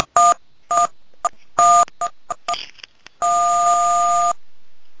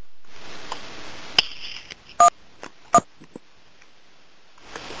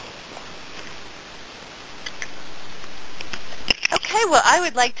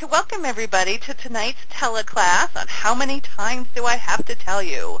like to welcome everybody to tonight's teleclass on How Many Times Do I Have to Tell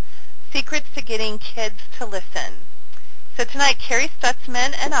You? Secrets to Getting Kids to Listen. So tonight, Kerry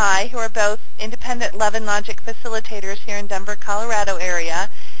Stutzman and I, who are both independent Love and Logic facilitators here in Denver, Colorado area,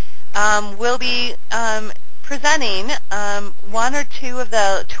 will be presenting one or two of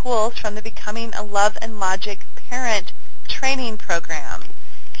the tools from the Becoming a Love and Logic Parent training program.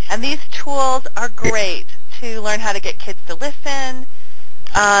 And these tools are great to learn how to get kids to listen,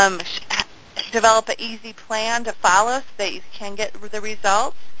 develop an easy plan to follow so that you can get the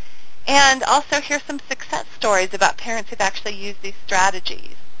results, and also hear some success stories about parents who've actually used these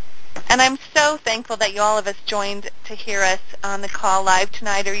strategies. And I'm so thankful that you all of us joined to hear us on the call live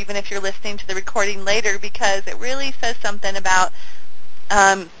tonight, or even if you're listening to the recording later, because it really says something about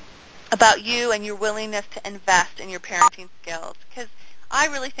you and your willingness to invest in your parenting skills. Because I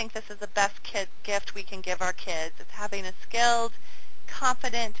really think this is the best gift we can give our kids. It's having a skilled,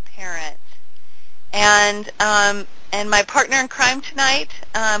 confident parent. And my partner in crime tonight,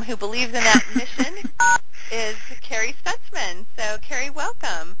 who believes in that mission, is Kerry Stutzman. So, Kerry,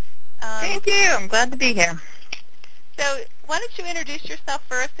 welcome. Thank you. I'm glad to be here. So why don't you introduce yourself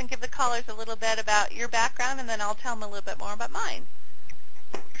first and give the callers a little bit about your background, and then I'll tell them a little bit more about mine.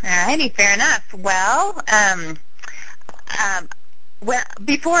 All righty, fair enough. Well,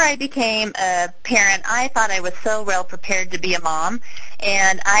 before I became a parent, I thought I was so well prepared to be a mom,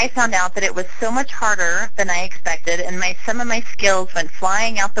 and I found out that it was so much harder than I expected, and some of my skills went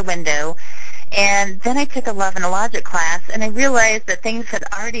flying out the window. And then I took a Love and a Logic class, and I realized that things had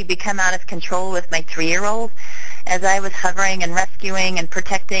already become out of control with my 3-year-old as I was hovering and rescuing and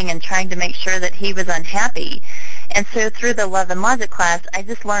protecting and trying to make sure that he was unhappy. And so through the Love and Logic class, I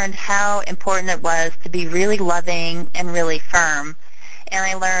just learned how important it was to be really loving and really firm. And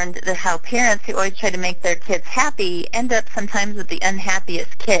I learned that how parents who always try to make their kids happy end up sometimes with the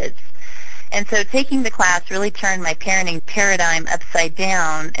unhappiest kids. And so taking the class really turned my parenting paradigm upside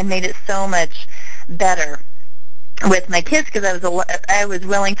down and made it so much better with my kids because I was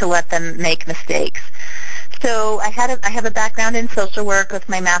willing to let them make mistakes. So I have a background in social work with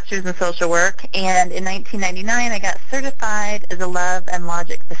my master's in social work, and in 1999 I got certified as a Love and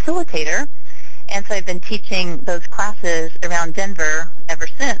Logic facilitator, and so I've been teaching those classes around Denver ever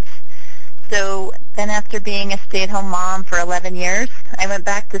since. So then after being a stay-at-home mom for 11 years, I went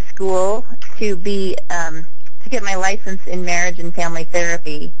back to school to get my license in marriage and family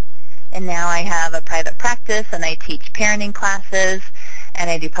therapy. And now I have a private practice, and I teach parenting classes, and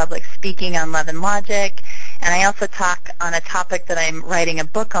I do public speaking on Love and Logic. And I also talk on a topic that I'm writing a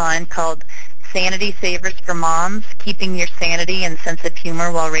book on called Sanity Savers for Moms, Keeping Your Sanity and Sense of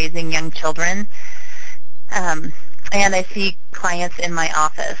Humor While Raising Young Children. And I see clients in my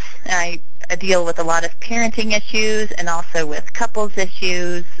office. I deal with a lot of parenting issues and also with couples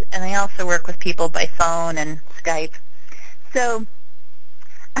issues, and I also work with people by phone and Skype. So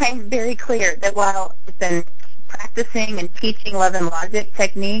I'm very clear that while I've been practicing and teaching Love and Logic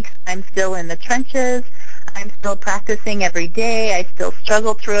techniques, I'm still in the trenches. I'm still practicing every day. I still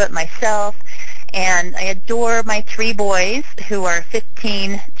struggle through it myself. And I adore my 3 boys who are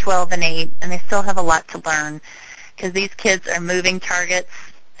 15, 12, and 8, and I still have a lot to learn because these kids are moving targets.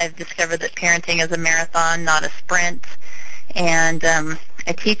 I've discovered that parenting is a marathon, not a sprint, and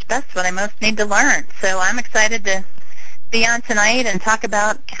I teach best what I most need to learn. So I'm excited to be on tonight and talk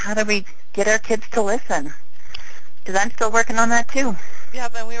about how do we get our kids to listen, because I'm still working on that too.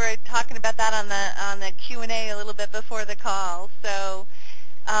 Yep, and we were talking about that on the Q&A a little bit before the call. So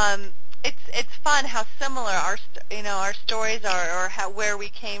it's fun how similar our stories are, or where we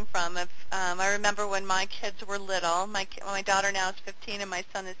came from. I remember when my kids were little. My daughter now is 15 and my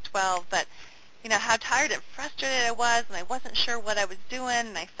son is 12. But how tired and frustrated I was, and I wasn't sure what I was doing,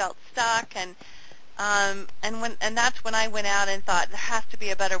 and I felt stuck. And that's when I went out and thought there has to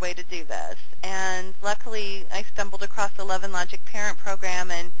be a better way to do this. And luckily, I stumbled across the Love and Logic Parent Program,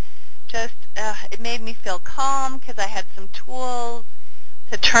 and just it made me feel calm because I had some tools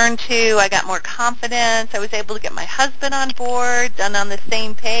to turn to. I got more confidence. I was able to get my husband on board and on the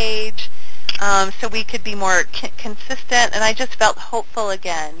same page, so we could be more consistent. And I just felt hopeful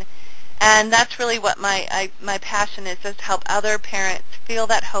again. And that's really what my passion is, just to help other parents feel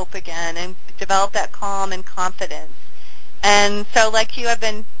that hope again and develop that calm and confidence. And so like you, I've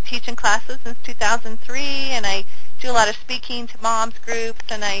been teaching classes since 2003, and I do a lot of speaking to moms groups,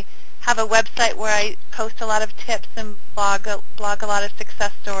 and I have a website where I post a lot of tips and blog a lot of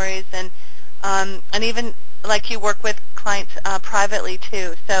success stories, and even like you work with clients privately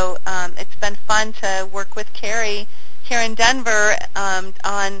too. So it's been fun to work with Kerry here in Denver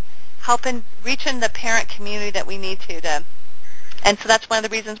on helping reaching the parent community that we need to And so that's one of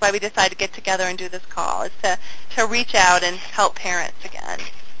the reasons why we decided to get together and do this call, is to reach out and help parents again.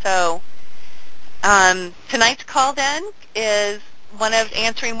 So tonight's call then is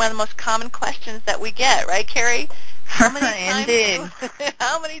answering one of the most common questions that we get, right, Kerry? How many times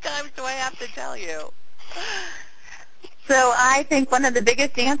how many times do I have to tell you? So I think one of the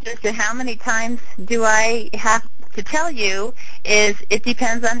biggest answers to how many times do I have to tell you is it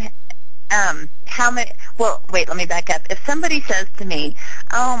depends on how many. Well, wait, let me back up. If somebody says to me,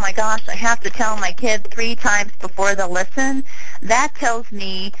 oh my gosh, I have to tell my kid 3 times before they'll listen, that tells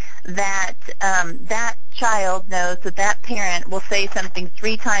me that that child knows that that parent will say something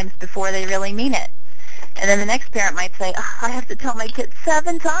 3 times before they really mean it. And then the next parent might say, oh, I have to tell my kid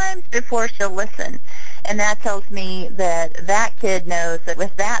 7 times before she'll listen. And that tells me that that kid knows that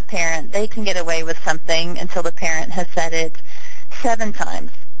with that parent, they can get away with something until the parent has said it 7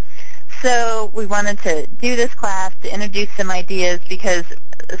 times. So we wanted to do this class to introduce some ideas because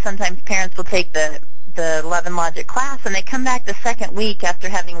sometimes parents will take the Love and Logic class and they come back the second week after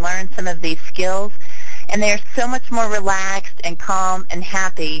having learned some of these skills, and they're so much more relaxed and calm and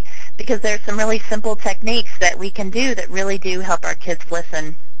happy because there's some really simple techniques that we can do that really do help our kids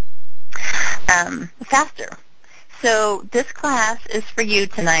listen faster. So this class is for you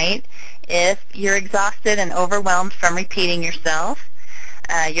tonight if you're exhausted and overwhelmed from repeating yourself,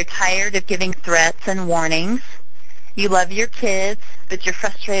 you're tired of giving threats and warnings, you love your kids, but you're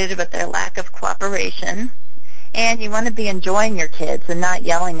frustrated with their lack of cooperation, and you want to be enjoying your kids and not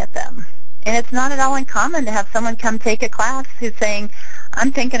yelling at them. And it's not at all uncommon to have someone come take a class who's saying,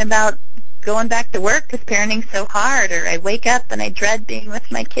 I'm thinking about going back to work because parenting's so hard, or I wake up and I dread being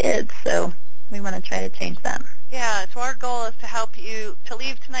with my kids. So we want to try to change that. Yeah, so our goal is to help you to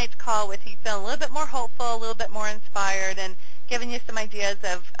leave tonight's call with you feeling a little bit more hopeful, a little bit more inspired, and giving you some ideas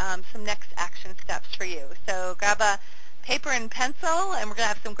of some next action steps for you. So grab a paper and pencil, and we're going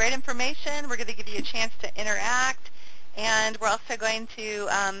to have some great information. We're going to give you a chance to interact, and we're also going to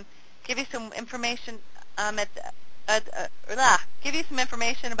give you some information give you some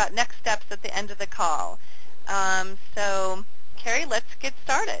information about next steps at the end of the call. So, Kerry, let's get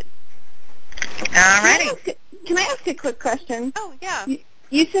started. All righty. Can I ask a quick question? Oh, yeah.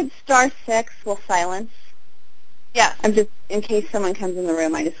 You said *6 will silence. Yes. I'm just, in case someone comes in the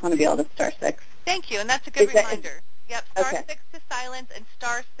room, I just want to be able to *6. Thank you, and that's a good reminder. Yep, *6 okay. to silence and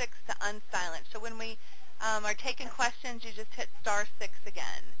 *6 to unsilence. So when we are taking questions, you just hit *6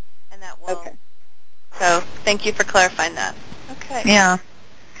 again, and that will. Okay. So thank you for clarifying that. Okay. Yeah.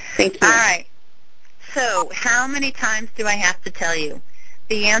 Thank you. All right. So how many times do I have to tell you?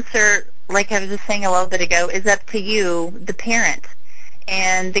 The answer, like I was just saying a little bit ago, is up to you, the parent.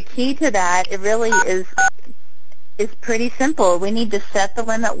 And the key to that, it really is pretty simple. We need to set the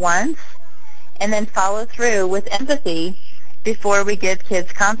limit once and then follow through with empathy before we give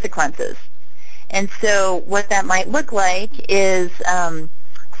kids consequences. And so what that might look like is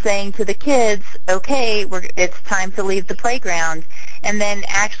saying to the kids, okay, it's time to leave the playground, and then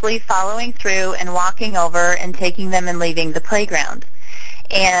actually following through and walking over and taking them and leaving the playground.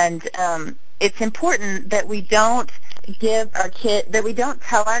 And it's important that we don't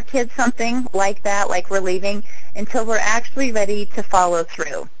tell our kids something like that, like we're leaving, until we're actually ready to follow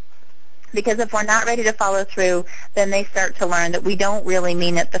through. Because if we're not ready to follow through, then they start to learn that we don't really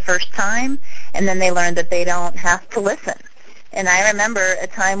mean it the first time, and then they learn that they don't have to listen. And I remember a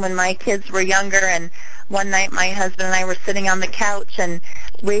time when my kids were younger, and one night my husband and I were sitting on the couch, and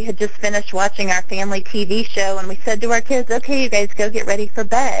we had just finished watching our family TV show, and we said to our kids, okay, you guys go get ready for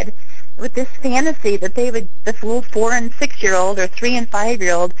bed, with this fantasy that this little 4- and 6-year-old or 3- and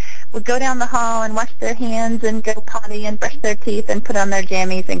 5-year-old would go down the hall and wash their hands and go potty and brush their teeth and put on their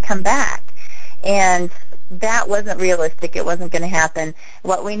jammies and come back. And that wasn't realistic. It wasn't going to happen.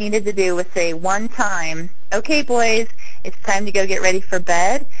 What we needed to do was say one time, okay, boys, it's time to go get ready for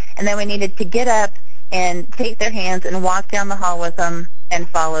bed. And then we needed to get up and take their hands and walk down the hall with them and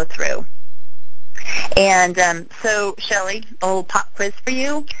follow through. And so, Shelly, a little pop quiz for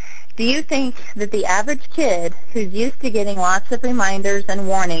you. Do you think that the average kid who's used to getting lots of reminders and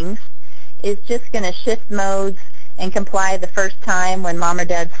warnings is just going to shift modes and comply the first time when mom or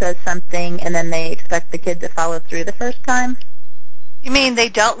dad says something, and then they expect the kid to follow through the first time? You mean they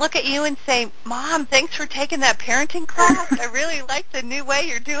don't look at you and say, Mom, thanks for taking that parenting class. I really like the new way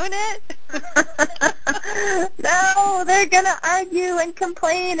you're doing it. No, they're going to argue and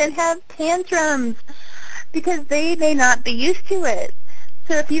complain and have tantrums because they may not be used to it.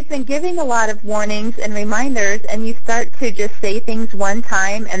 So if you've been giving a lot of warnings and reminders and you start to just say things one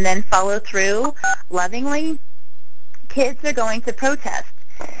time and then follow through lovingly, kids are going to protest.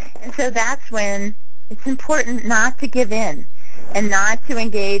 And so that's when it's important not to give in. and not to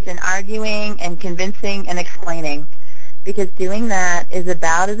engage in arguing and convincing and explaining, because doing that is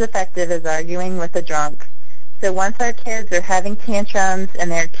about as effective as arguing with a drunk. So once our kids are having tantrums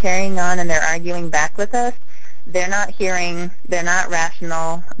and they're carrying on and they're arguing back with us, they're not hearing, they're not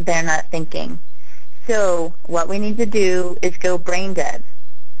rational, they're not thinking. So what we need to do is go brain dead.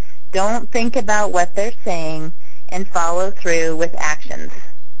 Don't think about what they're saying and follow through with actions.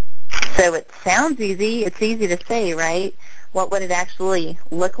 So it sounds easy. It's easy to say, right? What would it actually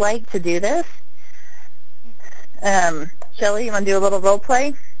look like to do this? Shelly, you want to do a little role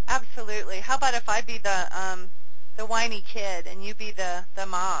play? Absolutely. How about if I be the whiny kid and you be the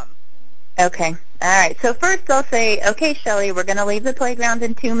mom? Okay. All right. So first I'll say, okay, Shelly, we're going to leave the playground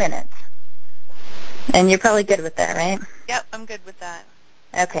in 2 minutes. And you're probably good with that, right? Yep, I'm good with that.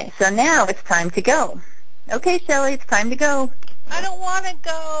 Okay. So now it's time to go. Okay, Shelly, it's time to go. I don't want to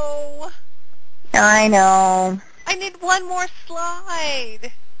go. I know. I need one more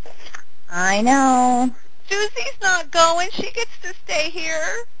slide. I know. Susie's not going. She gets to stay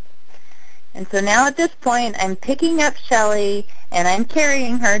here. And so now at this point, I'm picking up Shelly, and I'm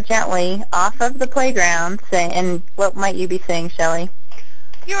carrying her gently off of the playground. And what might you be saying, Shelly?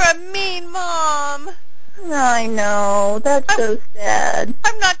 You're a mean mom. I know. That's so sad.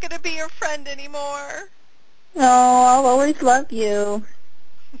 I'm not going to be your friend anymore. No, I'll always love you.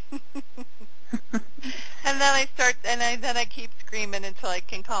 And then I keep screaming until I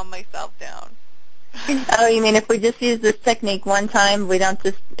can calm myself down. Oh, you mean if we just use this technique one time, you're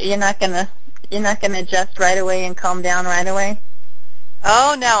not gonna adjust right away and calm down right away?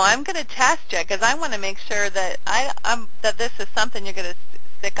 Oh no, I'm going to test you because I want to make sure that that this is something you're going to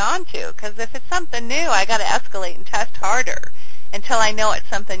stick on to. Because if it's something new, I got to escalate and test harder until I know it's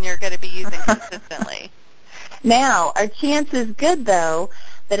something you're going to be using consistently. Now, our chance is good though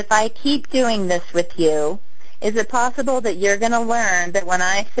that if I keep doing this with you, is it possible that you're going to learn that when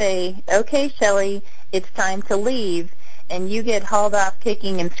I say, okay, Shelly, it's time to leave, and you get hauled off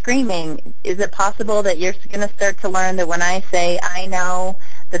kicking and screaming, is it possible that you're going to start to learn that when I say, I know,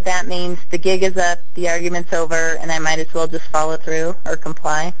 that means the gig is up, the argument's over, and I might as well just follow through or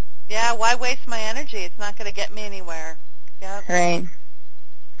comply? Yeah, why waste my energy? It's not going to get me anywhere. Yep. Right.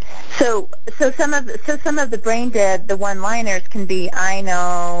 So some of the brain dead, the one-liners can be, I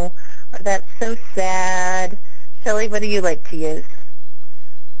know, or that's so sad. Shelly, what do you like to use?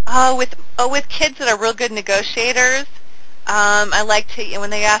 With kids that are real good negotiators, I like to,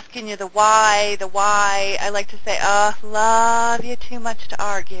 when they're asking you the why, I like to say, love you too much to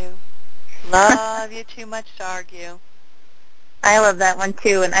argue. Love you too much to argue. I love that one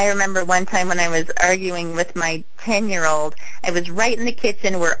too, and I remember one time when I was arguing with my 10-year-old, I was right in the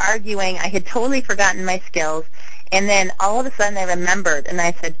kitchen, we're arguing, I had totally forgotten my skills, and then all of a sudden I remembered, and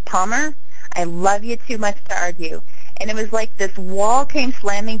I said, Palmer, I love you too much to argue. And it was like this wall came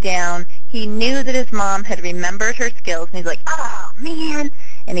slamming down. He knew that his mom had remembered her skills, and he's like, oh, man,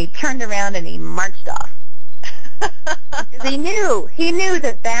 and he turned around and he marched off. Because he knew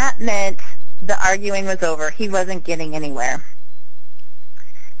that meant the arguing was over. He wasn't getting anywhere.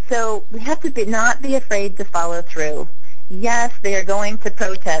 So we have to not be afraid to follow through. Yes, they are going to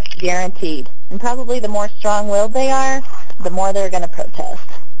protest, guaranteed. And probably the more strong-willed they are, the more they're going to protest.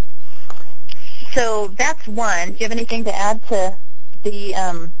 So that's one. Do you have anything to add to the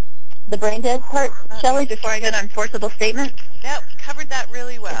brain dead part, Shelly, before I go to enforceable statements? Yep, covered that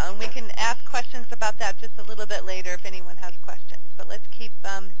really well. And we can ask questions about that just a little bit later if anyone has questions. But let's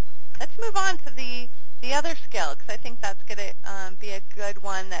move on to the other skill, because I think that's going to be a good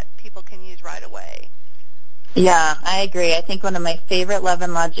one that people can use right away. Yeah, I agree. I think one of my favorite Love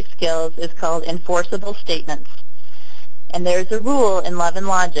and Logic skills is called enforceable statements. And there's a rule in Love and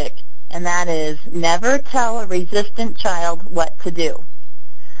Logic, and that is never tell a resistant child what to do.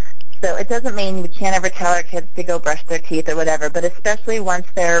 So it doesn't mean we can't ever tell our kids to go brush their teeth or whatever, but especially once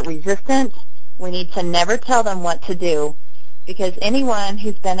they're resistant, we need to never tell them what to do, because anyone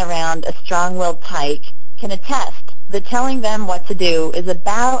who's been around a strong-willed tyke can attest that telling them what to do is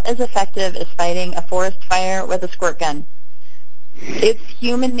about as effective as fighting a forest fire with a squirt gun. It's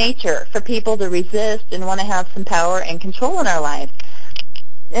human nature for people to resist and want to have some power and control in our lives.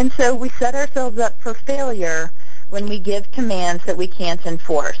 And so we set ourselves up for failure when we give commands that we can't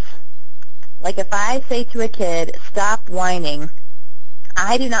enforce. Like if I say to a kid, stop whining,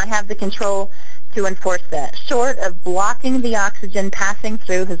 I do not have the control to enforce that. Short of blocking the oxygen passing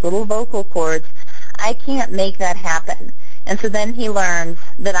through his little vocal cords, I can't make that happen. And so then he learns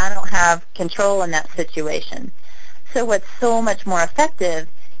that I don't have control in that situation. So what's so much more effective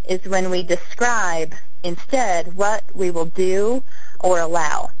is when we describe instead what we will do or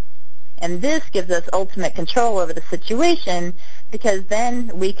allow. And this gives us ultimate control over the situation, because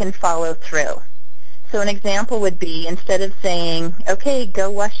then we can follow through. So an example would be, instead of saying, okay, go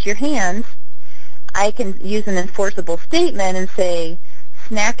wash your hands, I can use an enforceable statement and say,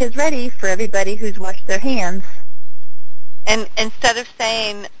 snack is ready for everybody who's washed their hands. And instead of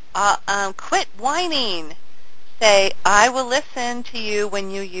saying, quit whining, say, I will listen to you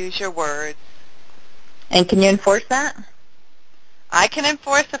when you use your words. And can you enforce that? I can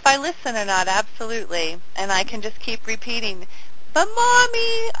enforce if I listen or not, absolutely. And I can just keep repeating, but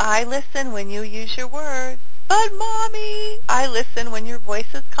Mommy, I listen when you use your words. But Mommy, I listen when your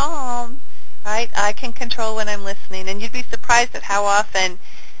voice is calm. Right? I can control when I'm listening. And you'd be surprised at how often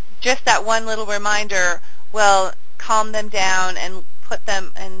just that one little reminder will calm them down and put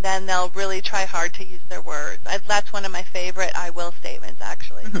them, and then they'll really try hard to use their words. That's one of my favorite I will statements,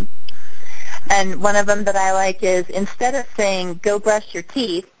 actually. Mm-hmm. And one of them that I like is, instead of saying, go brush your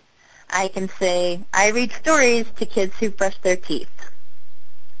teeth, I can say, I read stories to kids who brush their teeth.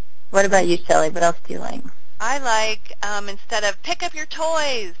 What about you, Shelly? What else do you like? I like, instead of pick up your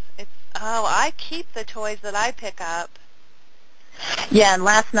toys, it's, I keep the toys that I pick up. Yeah, and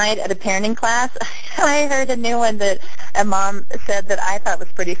last night at a parenting class, I heard a new one that a mom said that I thought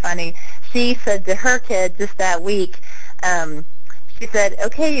was pretty funny. She said to her kid just that week, she said,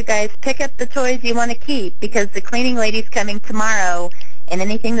 okay, you guys, pick up the toys you want to keep because the cleaning lady's coming tomorrow, and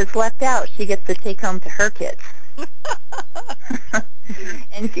anything that's left out she gets to take home to her kids.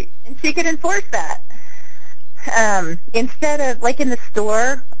 and she could enforce that. Instead of, like in the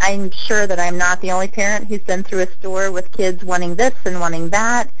store, I'm sure that I'm not the only parent who's been through a store with kids wanting this and wanting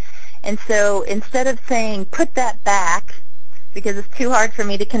that. And so instead of saying, put that back, because it's too hard for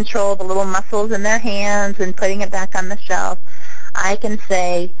me to control the little muscles in their hands and putting it back on the shelf, I can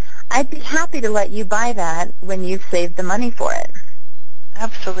say, I'd be happy to let you buy that when you've saved the money for it.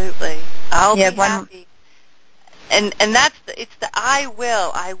 Absolutely. I'll be Yeah, happy. And it's the I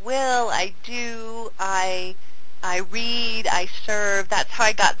will, I do, I read, I serve. That's how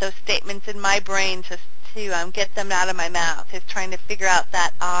I got those statements in my brain to get them out of my mouth, is trying to figure out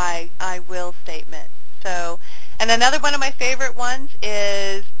that I will statement. So, and another one of my favorite ones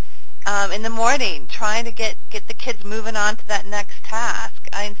is in the morning, trying to get the kids moving on to that next task.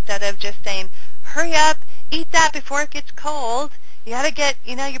 Instead of just saying, hurry up, eat that before it gets cold. You got to get,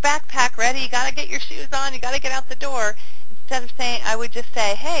 your backpack ready. You got to get your shoes on. You got to get out the door. Instead of saying, I would just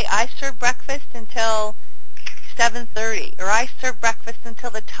say, hey, I serve breakfast until 7:30, or I serve breakfast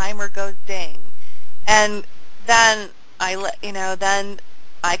until the timer goes ding. And then then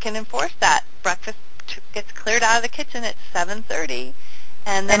I can enforce that. Breakfast gets cleared out of the kitchen at 7:30,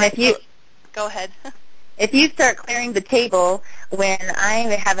 and then go ahead. If you start clearing the table when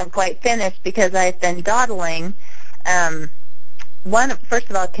I haven't quite finished because I've been dawdling, first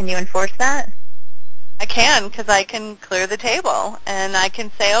of all, can you enforce that? I can, because I can clear the table, and I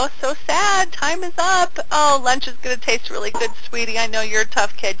can say, oh, so sad, time is up. Oh, lunch is going to taste really good, sweetie. I know you're a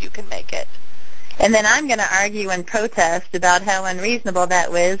tough kid. You can make it. And then I'm going to argue and protest about how unreasonable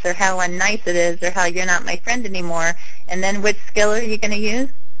that was, or how unnice it is, or how you're not my friend anymore. And then which skill are you going to use?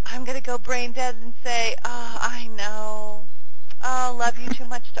 I'm going to go brain dead and say, oh, I know. Oh, love you too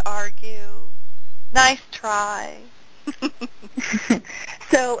much to argue. Nice try.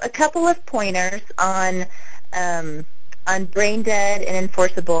 So a couple of pointers on brain dead and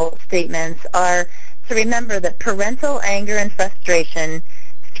enforceable statements are to remember that parental anger and frustration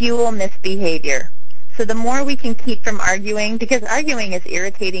fuel misbehavior. So the more we can keep from arguing, because arguing is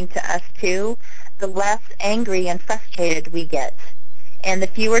irritating to us too, the less angry and frustrated we get. And the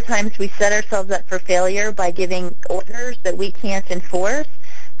fewer times we set ourselves up for failure by giving orders that we can't enforce,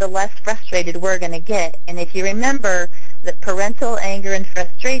 the less frustrated we're going to get. And if you remember that parental anger and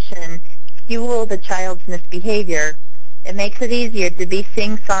frustration fuel the child's misbehavior, it makes it easier to be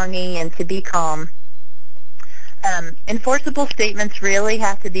sing-songy and to be calm. Enforceable statements really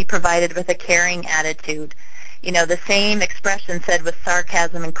have to be provided with a caring attitude. The same expression said with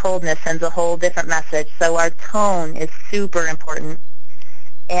sarcasm and coldness sends a whole different message. So our tone is super important.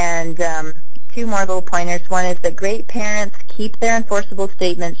 And two more little pointers. One is that great parents keep their enforceable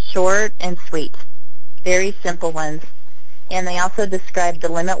statements short and sweet, very simple ones. And they also describe the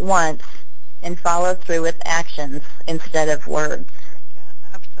limit once and follow through with actions instead of words. Yeah,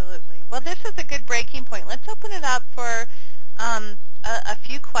 absolutely. Well, this is a good breaking point. Let's open it up for a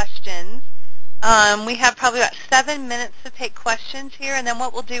few questions. We have probably about 7 minutes to take questions here, and then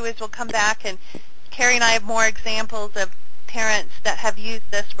what we'll do is we'll come back, and Kerry and I have more examples of parents that have used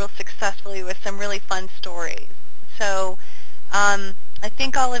this real successfully with some really fun stories. So I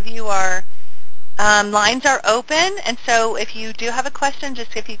think all of you are, lines are open, and so if you do have a question,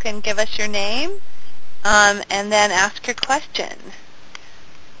 just if you can give us your name and then ask your question.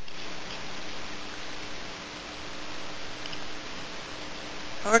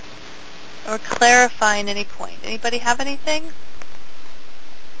 Or clarifying any point. Anybody have anything?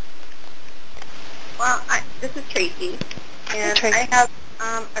 Well, this is Tracy, and Tracy. I have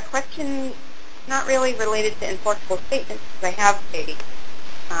a question not really related to enforceable statements, because I have a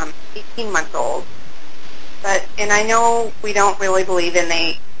 18-month-old. And I know we don't really believe in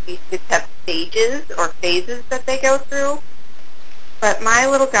these kids have stages or phases that they go through, but my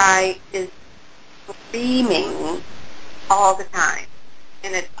little guy is screaming all the time.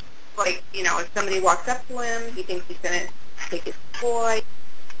 And it's like, if somebody walks up to him, he thinks he's going to take his toy,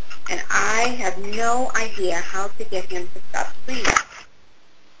 and I have no idea how to get him to stop screaming.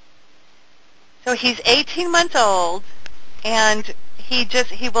 So he's 18 months old, and he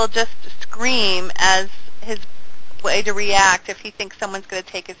will just scream as his way to react if he thinks someone's going to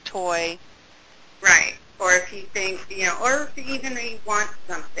take his toy. Right. Or if he thinks, or if even he wants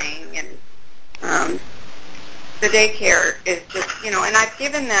something. And the daycare is just, and I've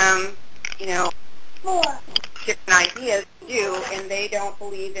given them, different ideas to do, and they don't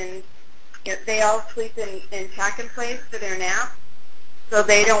believe in, they all sleep in pack and plays for their nap, so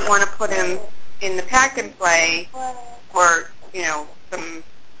they don't want to put him in the pack and play or, some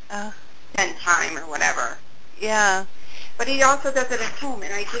 10 time or whatever. Yeah. But he also does it at home,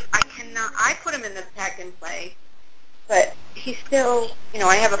 and I cannot, I put him in the pack and play, but he still,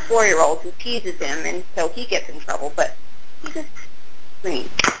 I have a 4-year-old who teases him, and so he gets in trouble, but he just screams,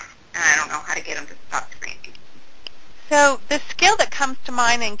 and I don't know how to get him to stop screaming. So the skill that comes to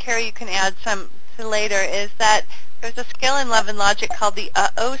mind, and Kerry, you can add some to later, is that there's a skill in Love and Logic called the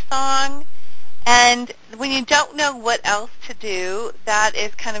uh-oh song, and when you don't know what else to do, that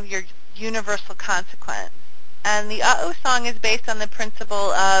is kind of your universal consequence. And the uh-oh song is based on the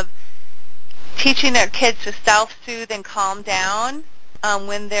principle of teaching their kids to self-soothe and calm down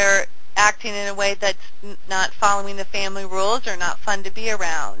when they're acting in a way that's not following the family rules or not fun to be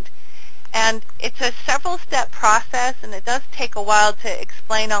around. And it's a several-step process, and it does take a while to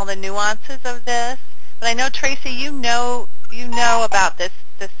explain all the nuances of this. But I know, Tracy, you know about this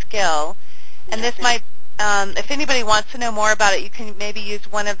skill, and this might, if anybody wants to know more about it, you can maybe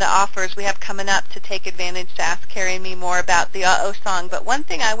use one of the offers we have coming up to take advantage to ask Kerry and me more about the uh-oh song. But one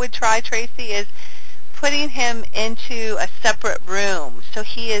thing I would try, Tracy, is putting him into a separate room so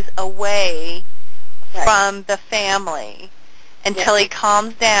he is away from the family until he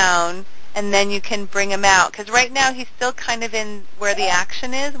calms down, and then you can bring him out. Because right now he's still kind of in where the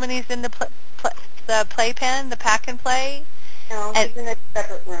action is when he's in the playpen, the pack and play. No, he's in a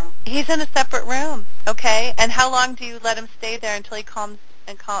separate room. He's in a separate room, okay. And how long do you let him stay there until he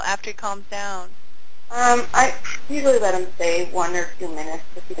after he calms down? I usually let him stay 1 or 2 minutes.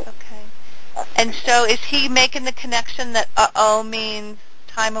 Okay. And so is he making the connection that uh-oh means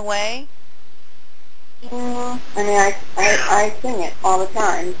time away? I mean, I sing it all the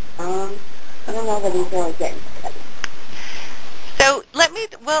time. I don't know that he's really getting it. So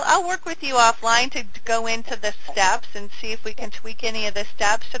I'll work with you offline to go into the steps and see if we can tweak any of the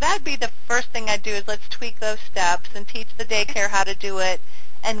steps. So that'd be the first thing I'd do is let's tweak those steps and teach the daycare how to do it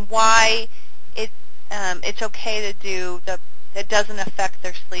and why it's okay to do it doesn't affect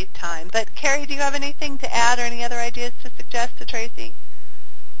their sleep time. But Kerry, do you have anything to add or any other ideas to suggest to Tracy?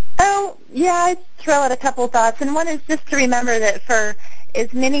 Oh, yeah, I'd throw out a couple thoughts. And one is just to remember that there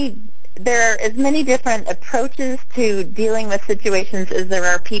are as many different approaches to dealing with situations as there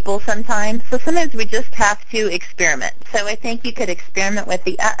are people sometimes. So sometimes we just have to experiment. So I think you could experiment with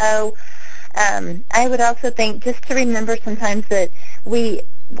the uh-oh. I would also think just to remember sometimes that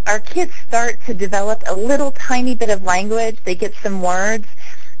our kids start to develop a little tiny bit of language. They get some words.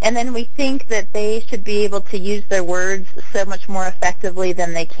 And then we think that they should be able to use their words so much more effectively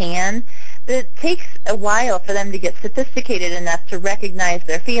than they can. But it takes a while for them to get sophisticated enough to recognize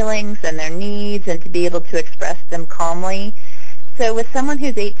their feelings and their needs and to be able to express them calmly. So with someone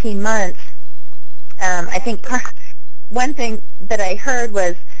who's 18 months, I think one thing that I heard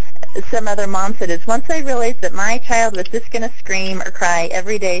was some other mom said is once I realized that my child was just going to scream or cry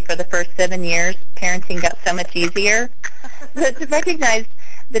every day for the first 7 years, parenting got so much easier. So to recognize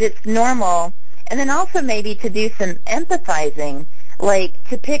that it's normal, and then also maybe to do some empathizing, like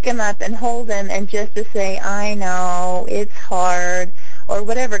to pick him up and hold him and just to say, I know, it's hard, or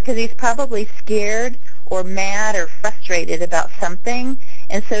whatever, because he's probably scared or mad or frustrated about something.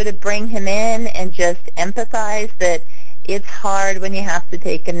 And so to bring him in and just empathize that it's hard when you have to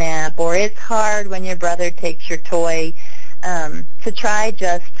take a nap, or it's hard when your brother takes your toy, to try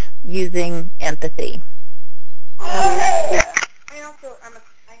just using empathy. I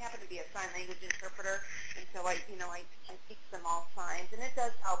happen to be a sign language interpreter, so I teach them all signs, and it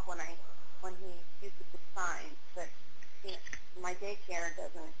does help when he uses the signs, but my daycare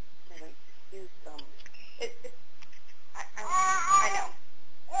doesn't really use them. I know.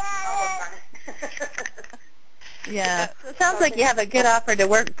 I'll work on it. Yeah. So it sounds like you have a good offer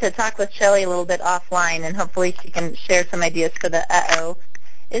to talk with Shelly a little bit offline, and hopefully she can share some ideas for the uh-oh.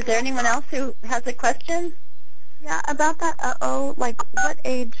 Is there anyone else who has a question? Yeah, about that uh-oh, like what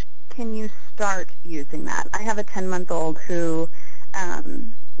age can you start using that? I have a 10-month-old who,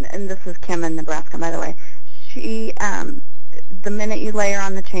 and this is Kim in Nebraska, by the way. She, the minute you lay her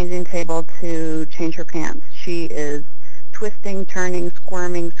on the changing table to change her pants, she is twisting, turning,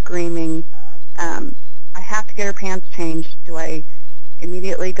 squirming, screaming. I have to get her pants changed. Do I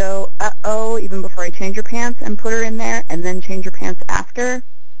immediately go, uh-oh, even before I change her pants and put her in there, and then change her pants after?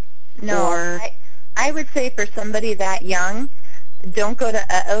 No. Or I would say for somebody that young, don't go to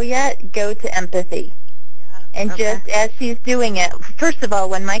uh-oh yet, go to empathy. Yeah. And Okay. just as she's doing it, first of all,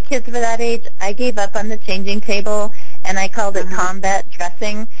 when my kids were that age, I gave up on the changing table, and I called it combat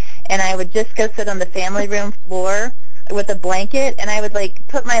dressing, and I would just go sit on the family room floor with a blanket, and I would, like,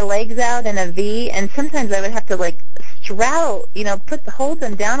 put my legs out in a V, and sometimes I would have to, like, straddle, hold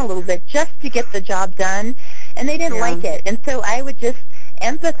them down a little bit just to get the job done, and they didn't like it. And so I would just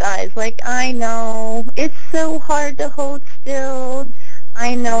empathize, like, I know, it's so hard to hold still.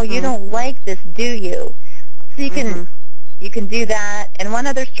 I know you don't like this, do you? So you can do that. And one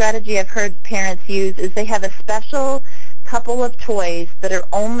other strategy I've heard parents use is they have a special couple of toys that are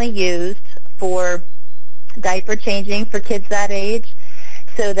only used for diaper changing for kids that age,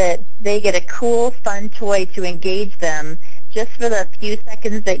 so that they get a cool, fun toy to engage them just for the few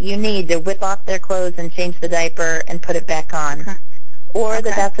seconds that you need to whip off their clothes and change the diaper and put it back on. Okay. Or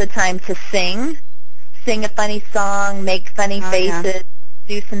that's the time to sing a funny song, make funny faces,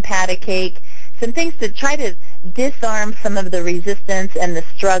 do some pat a cake, some things to try to disarm some of the resistance and the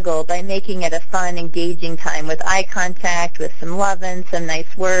struggle by making it a fun, engaging time with eye contact, with some loving, some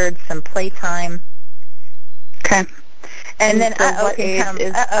nice words, some playtime. Okay. And then so uh-oh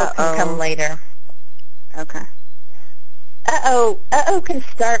can come later. Okay. Uh-oh can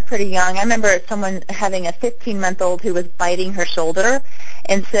start pretty young. I remember someone having a 15-month-old who was biting her shoulder,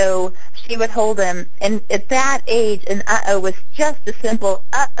 and so she would hold him, and at that age, an uh-oh was just a simple,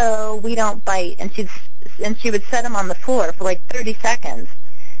 uh-oh, we don't bite, and she would set him on the floor for like 30 seconds,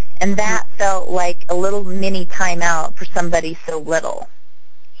 and that felt like a little mini timeout for somebody so little.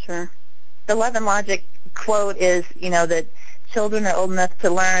 Sure. The Love and Logic quote is, that children are old enough to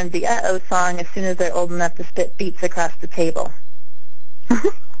learn the uh-oh song as soon as they're old enough to spit beats across the table.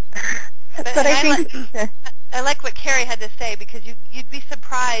 But I think I like what Kerry had to say, because you'd be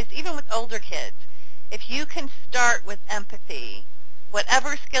surprised, even with older kids, if you can start with empathy,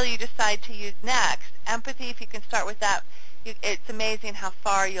 whatever skill you decide to use next, empathy, if you can start with that, it's amazing how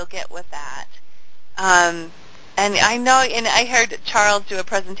far you'll get with that. And I know, and I heard Charles do a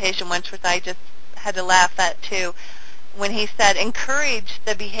presentation once, which I just had to laugh at too, when he said, encourage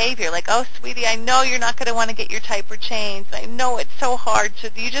the behavior. Like, oh, sweetie, I know you're not going to want to get your diaper changed. I know it's so hard. So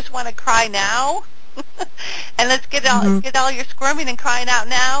do you just want to cry now? And let's get all your squirming and crying out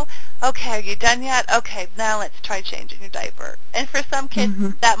now. Okay, are you done yet? Okay, now let's try changing your diaper. And for some kids,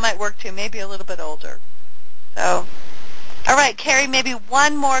 that might work too, maybe a little bit older. So, all right, Kerry, maybe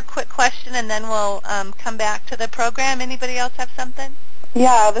one more quick question, and then we'll come back to the program. Anybody else have something?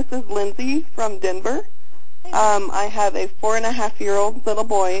 Yeah, this is Lindsay from Denver. I have a 4.5-year-old little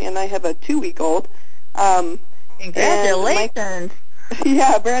boy, and I have a 2-week-old. Congratulations.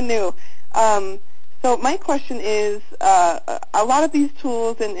 Yeah, brand new. So my question is, a lot of these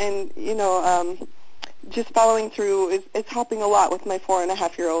tools and just following through is helping a lot with my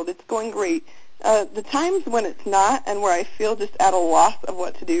 4.5-year-old. It's going great. The times when it's not and where I feel just at a loss of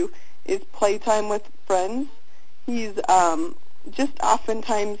what to do is playtime with friends. He's just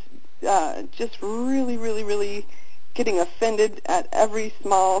oftentimes just really, really, really getting offended at every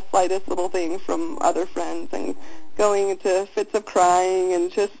small, slightest little thing from other friends and going into fits of crying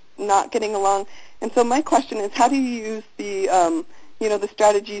and just not getting along. And so my question is, how do you use the, the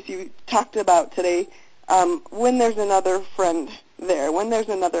strategies you talked about today when there's another friend there, when there's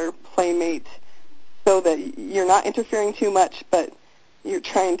another playmate, so that you're not interfering too much, but you're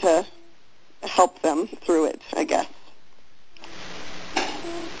trying to help them through it, I guess.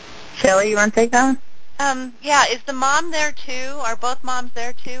 Shelly, you want to take that one? Yeah, is the mom there too? Are both moms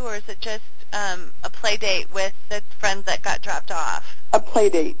there too, or is it just a play date with the friend that got dropped off? A play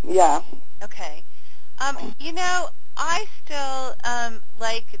date, yeah. Okay. I still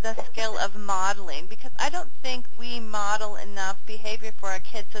like the skill of modeling, because I don't think we model enough behavior for our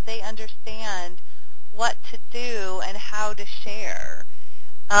kids so they understand what to do and how to share.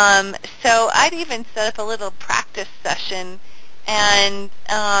 So I'd even set up a little practice session and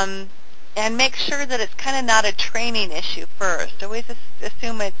make sure that it's kind of not a training issue first. Always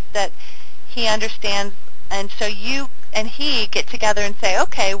assume it's that he understands, and so you and he get together and say,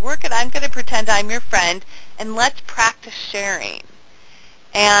 okay, I'm going to pretend I'm your friend, and let's practice sharing.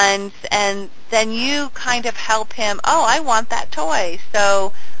 And then you kind of help him, oh, I want that toy.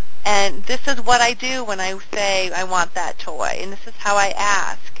 So, and this is what I do when I say I want that toy, and this is how I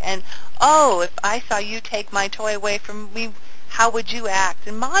ask. And, oh, if I saw you take my toy away from me, how would you act?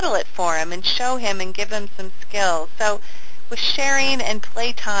 And model it for him and show him and give him some skills. So with sharing and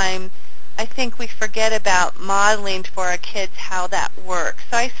playtime, I think we forget about modeling for our kids how that works.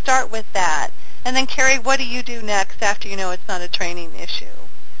 So I start with that. And then, Kerry, what do you do next after you know it's not a training issue?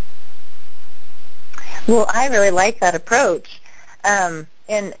 Well, I really like that approach. And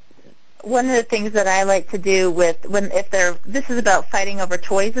one of the things that I like to do this is about fighting over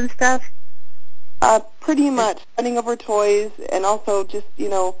toys and stuff. Pretty much fighting over toys, and also just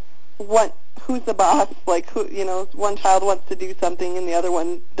who's the boss? Like one child wants to do something and the other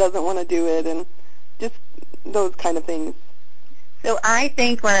one doesn't want to do it, and just those kind of things. So I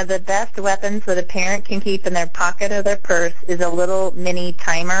think one of the best weapons that a parent can keep in their pocket or their purse is a little mini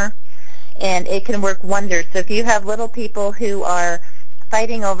timer, and it can work wonders. So if you have little people who are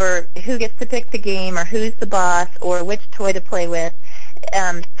fighting over who gets to pick the game or who's the boss or which toy to play with,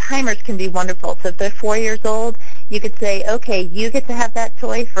 timers can be wonderful. So if they're 4 years old, you could say, okay, you get to have that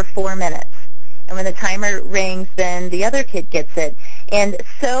toy for 4 minutes. And when the timer rings, then the other kid gets it. And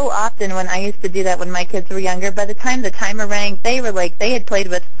so often when I used to do that when my kids were younger, by the time the timer rang, they had played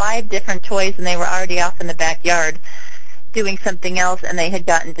with 5 different toys and they were already off in the backyard doing something else and they had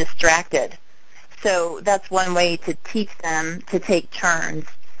gotten distracted. So that's one way to teach them to take turns.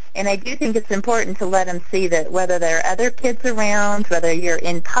 And I do think it's important to let them see that whether there are other kids around, whether you're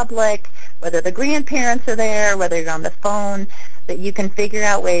in public, whether the grandparents are there, whether you're on the phone, that you can figure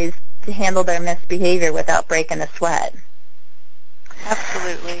out ways to handle their misbehavior without breaking a sweat.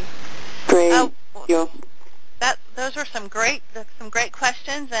 Absolutely. Great. Thank you. Those were some great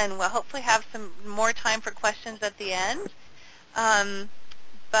questions, and we'll hopefully have some more time for questions at the end.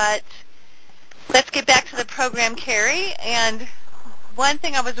 But let's get back to the program, Kerry. And one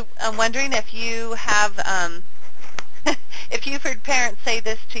thing I was wondering if you have, if you've heard parents say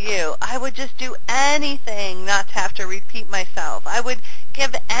this to you, I would just do anything not to have to repeat myself. I would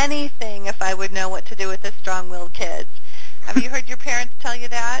give anything if I would know what to do with the strong-willed kids. Have you heard your parents tell you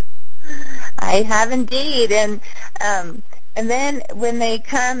that? I have indeed. And then when they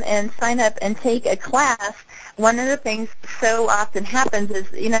come and sign up and take a class, one of the things so often happens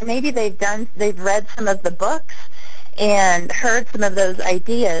is, maybe they've read some of the books and heard some of those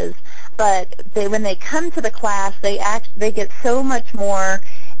ideas, but when they come to the class, they get so much more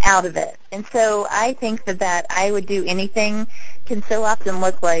out of it. And so I think that I would do anything can so often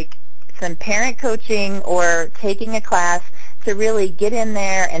look like some parent coaching or taking a class to really get in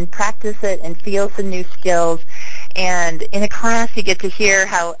there and practice it and feel some new skills. And in a class, you get to hear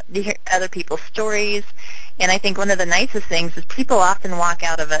other people's stories. And I think one of the nicest things is people often walk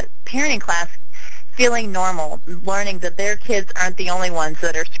out of a parenting class feeling normal, learning that their kids aren't the only ones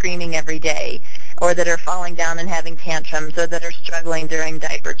that are screaming every day or that are falling down and having tantrums or that are struggling during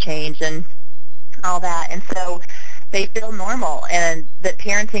diaper change and all that. And so they feel normal and that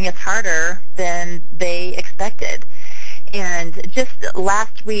parenting is harder than they expected. And just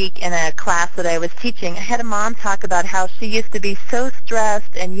last week in a class that I was teaching, I had a mom talk about how she used to be so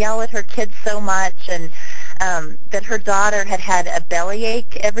stressed and yell at her kids so much, and that her daughter had a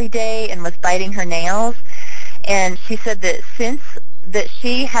bellyache every day and was biting her nails. And she said that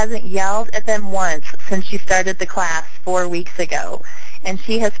she hasn't yelled at them once since she started the class 4 weeks ago. And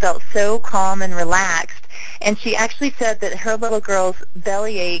she has felt so calm and relaxed. And she actually said that her little girl's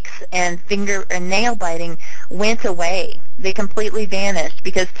belly aches and finger and nail biting went away. They completely vanished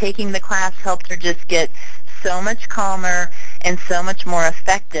because taking the class helped her just get so much calmer and so much more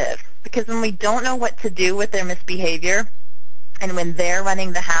effective. Because when we don't know what to do with their misbehavior and when they're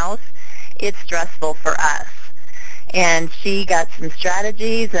running the house, it's stressful for us. And she got some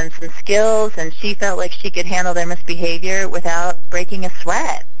strategies and some skills, and she felt like she could handle their misbehavior without breaking a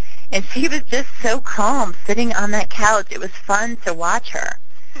sweat. And she was just so calm sitting on that couch. It was fun to watch her.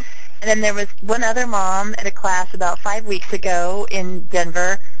 And then there was one other mom at a class about 5 weeks ago in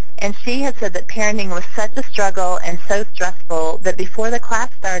Denver, and she had said that parenting was such a struggle and so stressful that before the class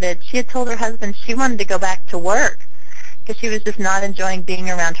started, she had told her husband she wanted to go back to work because she was just not enjoying being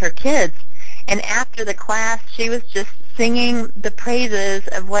around her kids. And after the class, she was just singing the praises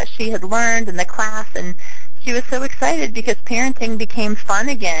of what she had learned in the class, and she was so excited because parenting became fun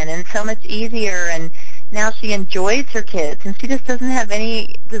again and so much easier, and now she enjoys her kids, and she just doesn't have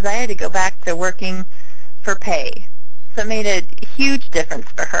any desire to go back to working for pay. So it made a huge difference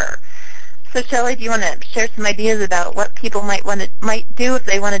for her. So, Shelly, do you want to share some ideas about what people might do if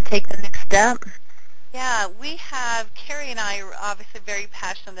they want to take the next step? Yeah, Kerry and I are obviously very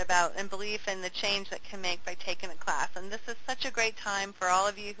passionate about and believe in the change that can make by taking a class. And this is such a great time for all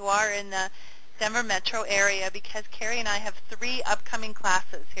of you who are in the Denver metro area, because Kerry and I have 3 upcoming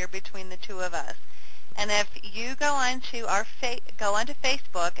classes here between the two of us. And if you go onto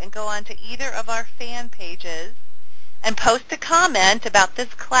Facebook and go onto either of our fan pages and post a comment about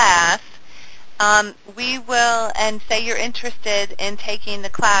this class, we will, and say you're interested in taking the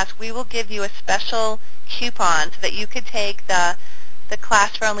class, we will give you a special coupon so that you could take the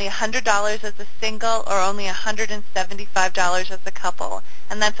class for only $100 as a single or only $175 as a couple.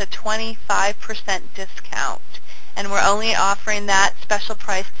 And that's a 25% discount. And we're only offering that special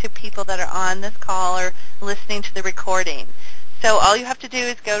price to people that are on this call or listening to the recording. So all you have to do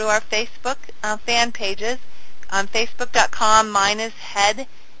is go to our Facebook fan pages on facebook.com. Mine is Head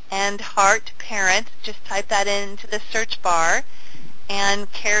and Heart Parent. Just type that into the search bar. And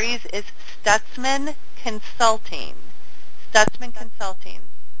Kerry's is Stutzman Consulting. Stutzman Consulting.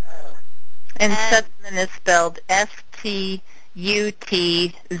 And Stutzman is spelled S-T-U-T-Z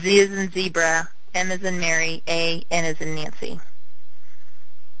as in zebra, M as in Mary, A-N as in Nancy.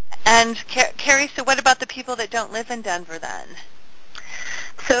 And Kerry, so what about the people that don't live in Denver then?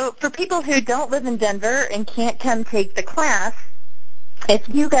 So for people who don't live in Denver and can't come take the class, if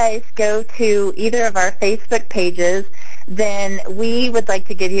you guys go to either of our Facebook pages, then we would like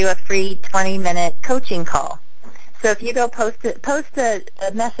to give you a free 20-minute coaching call. So if you go post a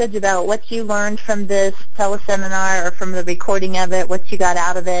message about what you learned from this teleseminar or from the recording of it, what you got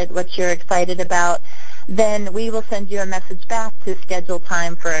out of it, what you're excited about, then we will send you a message back to schedule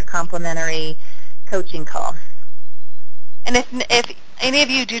time for a complimentary coaching call. And if any of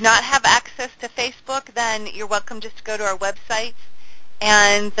you do not have access to Facebook, then you're welcome just to go to our website.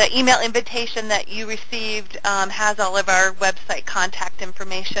 And the email invitation that you received has all of our website contact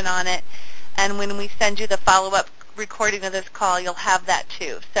information on it. And when we send you the follow-up recording of this call, you'll have that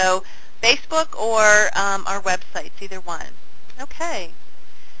too. So Facebook or our websites, either one. Okay.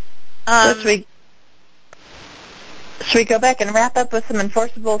 So should we go back and wrap up with some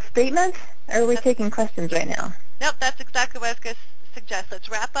enforceable statements, or are we taking questions right now? Nope, that's exactly what I was going to suggest. Let's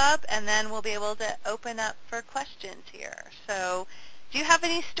wrap up, and then we'll be able to open up for questions here. So do you have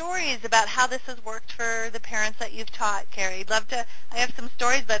any stories about how this has worked for the parents that you've taught, Kerry? I have some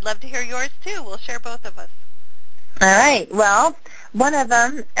stories, but I'd love to hear yours too. We'll share both of us. All right. Well, one of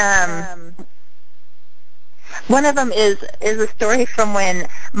them is a story from when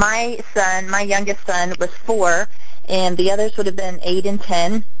my youngest son, was 4, and the others would have been 8 and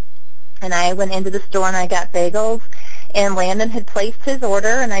 10. And I went into the store and I got bagels, and Landon had placed his order,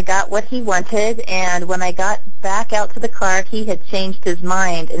 and I got what he wanted. And when I got back out to the car, he had changed his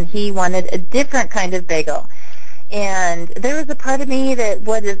mind, and he wanted a different kind of bagel. And there was a part of me that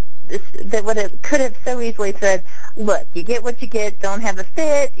could have so easily said, look, you get what you get, don't have a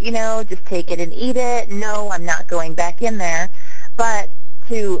fit, just take it and eat it. No, I'm not going back in there. But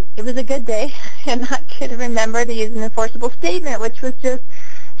it was a good day, and I could remember to use an enforceable statement, which was just,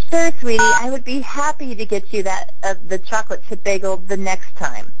 sure, sweetie, I would be happy to get you the chocolate chip bagel the next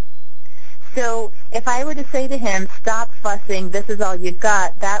time. So if I were to say to him, stop fussing, this is all you've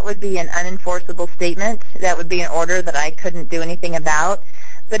got, that would be an unenforceable statement. That would be an order that I couldn't do anything about.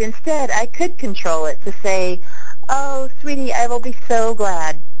 But instead, I could control it to say, oh, sweetie, I will be so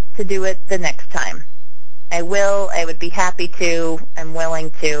glad to do it the next time. I would be happy to, I'm willing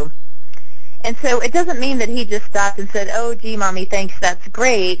to. And so it doesn't mean that he just stopped and said, oh, gee, Mommy, thanks, that's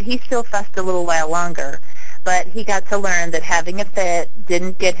great. He still fussed a little while longer. But he got to learn that having a fit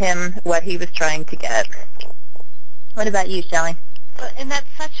didn't get him what he was trying to get. What about you, Shelly? And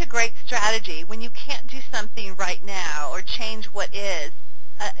that's such a great strategy. When you can't do something right now or change what is,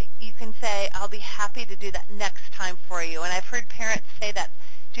 you can say, I'll be happy to do that next time for you. And I've heard parents say that,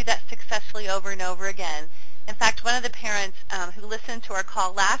 do that successfully over and over again. In fact, one of the parents who listened to our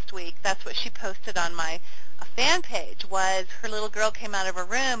call last week, that's what she posted on my fan page, was her little girl came out of her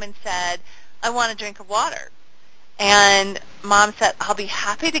room and said, I want a drink of water. And Mom said, I'll be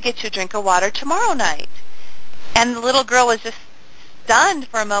happy to get you a drink of water tomorrow night. And the little girl was just stunned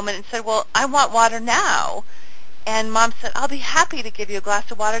for a moment and said, well, I want water now. And Mom said, I'll be happy to give you a glass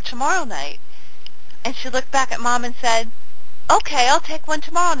of water tomorrow night. And she looked back at Mom and said, okay, I'll take one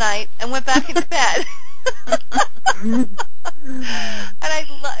tomorrow night, and went back into bed. And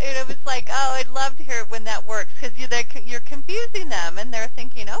it was like, oh, I'd love to hear it when that works, because you're confusing them, and they're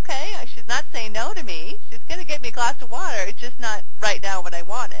thinking, okay, she's not saying no to me. She's going to get me a glass of water. It's just not right now what I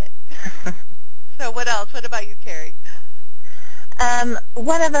wanted. So what else? What about you, Kerry?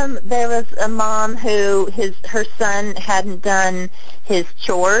 One of them, there was a mom who her son hadn't done his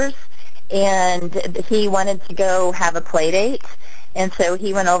chores, and he wanted to go have a play date. And so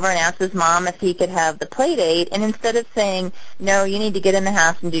he went over and asked his mom if he could have the play date. And instead of saying, no, you need to get in the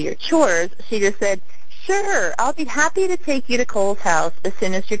house and do your chores, she just said, sure, I'll be happy to take you to Cole's house as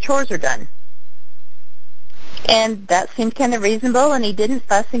soon as your chores are done. And that seemed kind of reasonable, and he didn't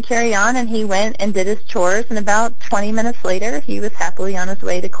fuss and carry on, and he went and did his chores, and about 20 minutes later, he was happily on his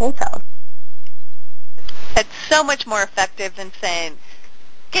way to Cole's house. That's so much more effective than saying,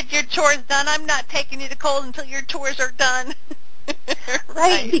 get your chores done. I'm not taking you to Cole's until your chores are done.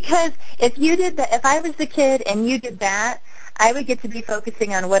 Right, because if I was the kid and you did that, I would get to be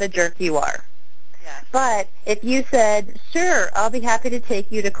focusing on what a jerk you are. Yes. But if you said, sure, I'll be happy to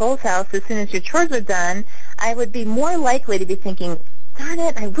take you to Cole's house as soon as your chores are done, I would be more likely to be thinking, darn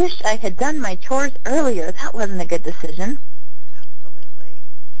it, I wish I had done my chores earlier. That wasn't a good decision. Absolutely.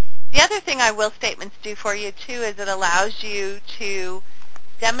 The other thing I will statements do for you, too, is it allows you to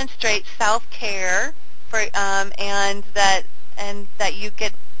demonstrate self-care and that you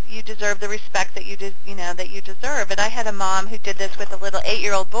deserve the respect that you deserve. And I had a mom who did this with a little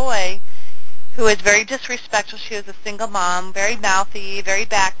 8-year-old boy who was very disrespectful. She was a single mom, very mouthy, very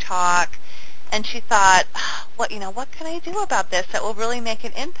back talk, and she thought, what can I do about this that will really make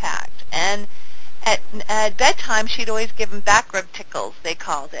an impact? And at bedtime, she'd always give him back rub tickles, they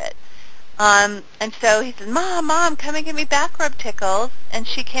called it. And so he said, Mom, come and give me back rub tickles. And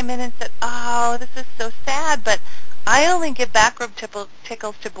she came in and said, oh, this is so sad, but I only give back rub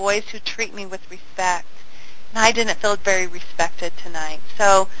tickles to boys who treat me with respect. And I didn't feel very respected tonight.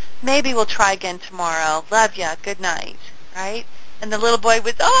 So maybe we'll try again tomorrow. Love ya. Good night. Right? And the little boy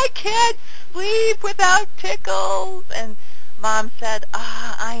was, oh, I can't sleep without tickles. And Mom said,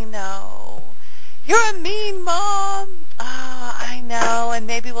 I know. You're a mean mom. Oh, I know, and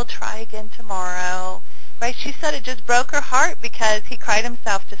maybe we'll try again tomorrow. Right? She said it just broke her heart because he cried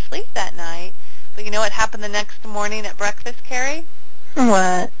himself to sleep that night. But you know what happened the next morning at breakfast, Kerry?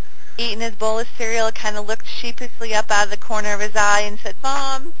 What? Eating his bowl of cereal, kind of looked sheepishly up out of the corner of his eye and said,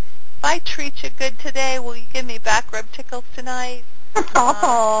 Mom, if I treat you good today, will you give me back rub tickles tonight?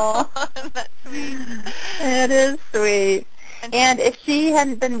 Oh, That's sweet. it is sweet. And if she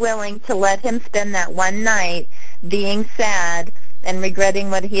hadn't been willing to let him spend that one night being sad and regretting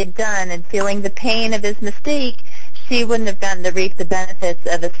what he had done and feeling the pain of his mistake, she wouldn't have gotten to reap the benefits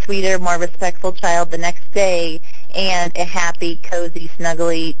of a sweeter, more respectful child the next day and a happy, cozy,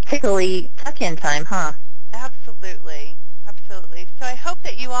 snuggly, tickly tuck-in time, huh? Absolutely. Absolutely. So I hope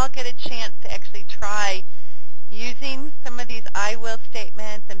that you all get a chance to actually try using some of these I will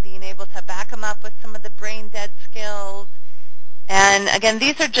statements and being able to back them up with some of the brain dead skills. And again,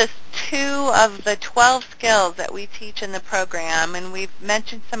 these are just 2 of the 12 skills that we teach in the program, and we've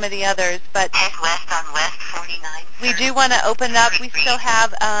mentioned some of the others, but Head west on West 49. we do want to open up. We still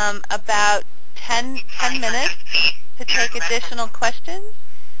have about 10 minutes to take additional questions.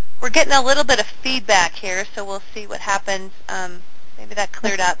 We're getting a little bit of feedback here, so we'll see what happens. Maybe that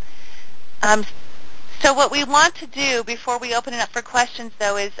cleared up. So what we want to do before we open it up for questions,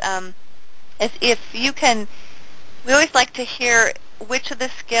 though, is if you can, we always like to hear which of the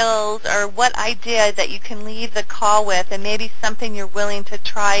skills or what idea that you can leave the call with and maybe something you're willing to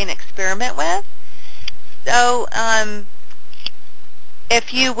try and experiment with. So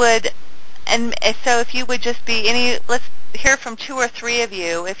if you would just be let's hear from 2 or 3 of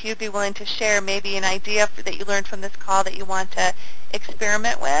you, if you'd be willing to share maybe an idea that you learned from this call that you want to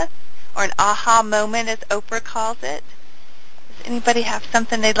experiment with, or an aha moment, as Oprah calls it. Does anybody have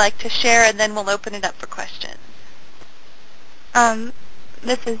something they'd like to share? And then we'll open it up for questions.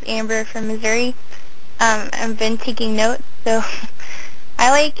 This is Amber from Missouri. I've been taking notes, so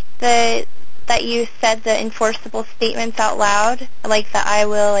I like that you said the enforceable statements out loud. I like the I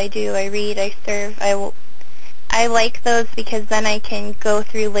will, I do, I read, I serve, I will. I like those because then I can go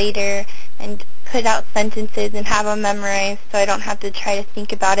through later and put out sentences and have them memorized so I don't have to try to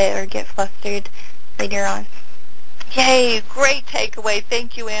think about it or get flustered later on. Yay, great takeaway.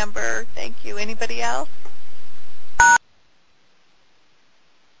 Thank you, Amber. Thank you. Anybody else?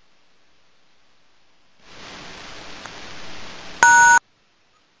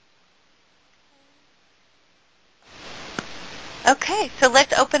 Okay, so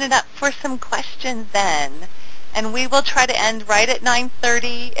let's open it up for some questions then. And we will try to end right at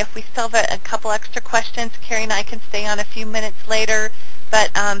 9:30. If we still have a couple extra questions, Kerry and I can stay on a few minutes later.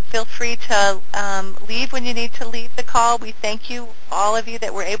 But feel free to leave when you need to leave the call. We thank you, all of you,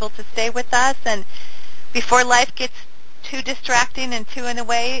 that were able to stay with us. And before life gets too distracting and too in a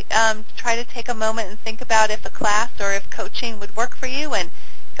way, try to take a moment and think about if a class or if coaching would work for you, and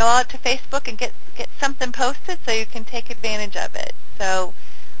go out to Facebook and get something posted so you can take advantage of it. So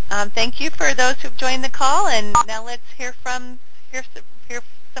thank you for those who've joined the call, and now let's hear some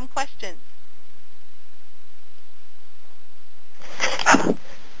questions.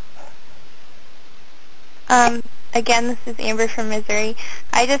 Again, this is Amber from Missouri.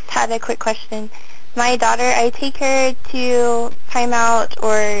 I just had a quick question. My daughter, I take her to timeout,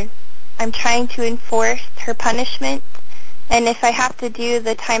 or I'm trying to enforce her punishment, and if I have to do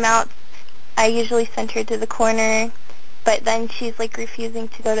the timeout, I usually send her to the corner, but then she's like refusing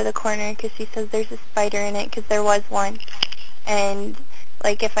to go to the corner because she says there's a spider in it, because there was one. And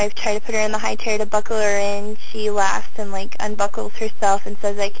like if I try to put her in the high chair to buckle her in, she laughs and like unbuckles herself and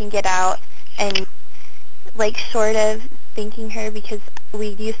says I can get out, and like sort of thanking her because we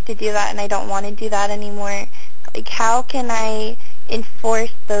used to do that and I don't want to do that anymore. Like how can I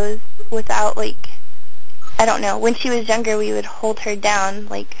enforce those without like, I don't know. When she was younger, we would hold her down,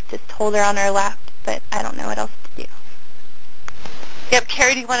 like just hold her on our lap, but I don't know what else to do. Yep,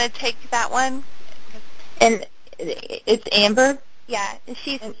 Kerry, do you want to take that one? And it's Amber? Yeah,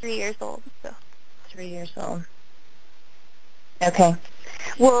 she's 3 years old. So 3 years old. Okay.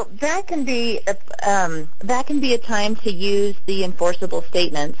 Well, that can be a time to use the enforceable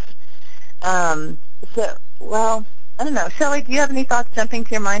statements. Well, I don't know. Shelly, do you have any thoughts jumping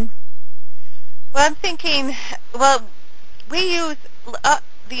to your mind? Well, I'm thinking, we use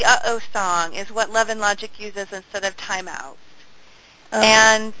the uh-oh song is what Love and Logic uses instead of timeout.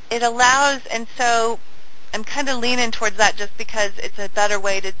 And it allows, and so I'm kind of leaning towards that just because it's a better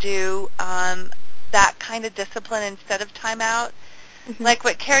way to do that kind of discipline instead of timeout. Mm-hmm. Like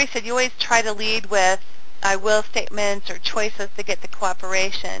what Kerry said, you always try to lead with I will statements or choices to get the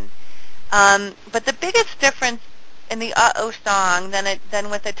cooperation. But the biggest difference in the uh-oh song than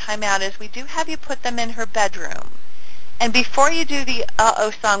with a timeout is we do have you put them in her bedroom. And before you do the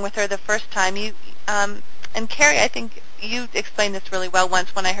uh-oh song with her the first time, you and Kerry, I think you explained this really well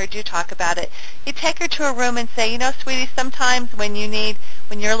once when I heard you talk about it. You take her to a room and say, sweetie, sometimes when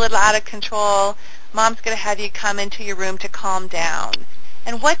you're a little out of control, Mom's going to have you come into your room to calm down.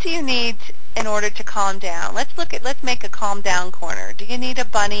 And what do you need in order to calm down? Let's make a calm down corner. Do you need a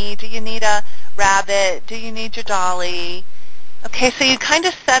bunny? Do you need a rabbit? Do you need your dolly? Okay, so you kind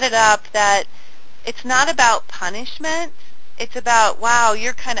of set it up that it's not about punishment. It's about, wow,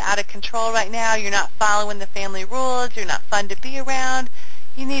 you're kind of out of control right now. You're not following the family rules. You're not fun to be around.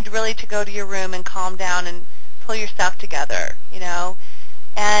 You need really to go to your room and calm down and pull yourself together,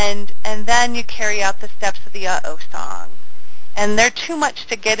 And then you carry out the steps of the uh-oh song. And they're too much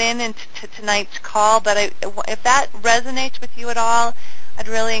to get into tonight's call, but if that resonates with you at all, I'd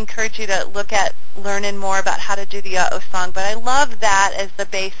really encourage you to look at learning more about how to do the uh-oh song. But I love that as the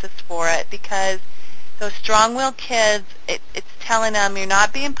basis for it because those strong-willed kids, it's telling them you're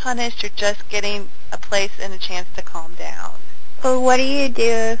not being punished, you're just getting a place and a chance to calm down. Well, what do you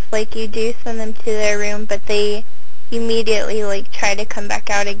do if, you do send them to their room, but they immediately, try to come back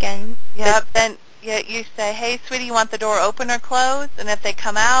out again? Yep, then you say, hey, sweetie, you want the door open or closed? And if they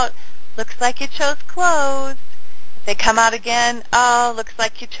come out, looks like you chose closed. If they come out again, oh, looks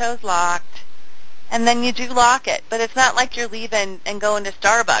like you chose locked. And then you do lock it. But it's not like you're leaving and going to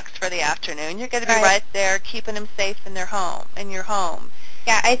Starbucks for the afternoon. You're going to be right there keeping them safe in your home.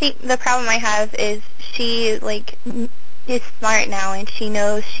 Yeah, I think the problem I have is she, is smart now, and she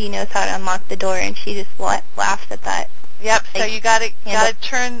knows how to unlock the door, and she just laughs at that. Yep. So you got to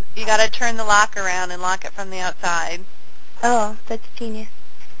turn the lock around and lock it from the outside. Oh, that's genius.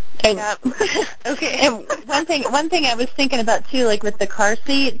 And, yep. Okay. And one thing I was thinking about too, with the car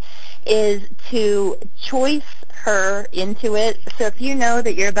seat, is to choice her into it. So if you know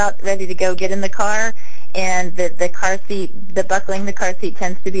that you're about ready to go get in the car, and the car seat, buckling the car seat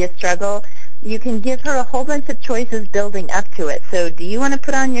tends to be a struggle, you can give her a whole bunch of choices building up to it. So do you want to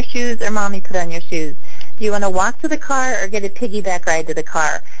put on your shoes or Mommy put on your shoes? Do you want to walk to the car or get a piggyback ride to the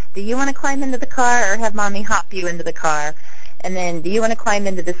car? Do you want to climb into the car or have Mommy hop you into the car? And then do you want to climb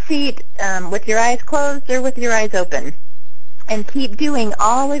into the seat with your eyes closed or with your eyes open? And keep doing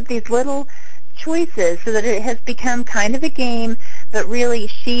all of these little choices so that it has become kind of a game, but really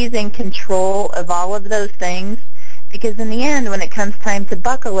she's in control of all of those things. Because in the end, when it comes time to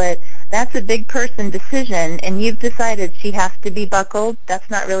buckle it, that's a big person decision, and you've decided she has to be buckled. That's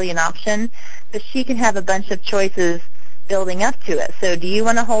not really an option, but she can have a bunch of choices building up to it. So do you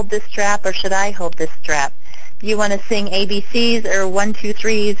want to hold this strap, or should I hold this strap? Do you want to sing ABCs or 1, 2,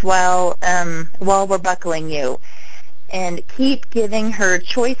 3s while we're buckling you? And keep giving her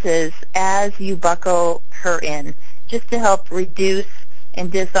choices as you buckle her in, just to help reduce and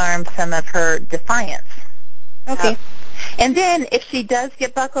disarm some of her defiance. Okay. And then if she does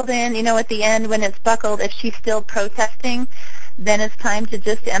get buckled in, at the end when it's buckled, if she's still protesting, then it's time to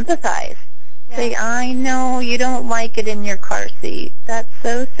just empathize. Yeah. Say, I know you don't like it in your car seat. That's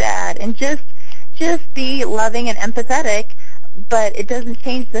so sad. And just be loving and empathetic, but it doesn't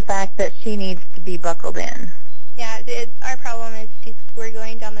change the fact that she needs to be buckled in. Yeah, our problem is we're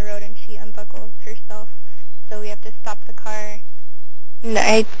going down the road and she unbuckles herself, so we have to stop the car. And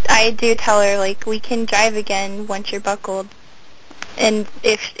I do tell her, like, we can drive again once you're buckled. And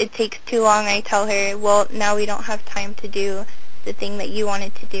if it takes too long, I tell her, well, now we don't have time to do the thing that you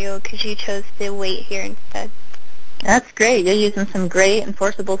wanted to do because you chose to wait here instead. That's great. You're using some great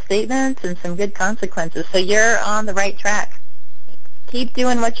enforceable statements and some good consequences. So you're on the right track. Keep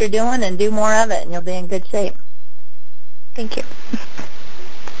doing what you're doing and do more of it, and you'll be in good shape. Thank you.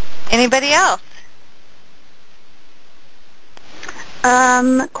 Anybody else?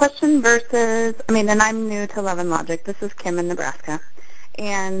 Question versus, and I'm new to Love and Logic. This is Kim in Nebraska.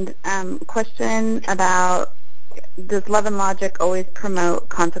 And question about, does Love and Logic always promote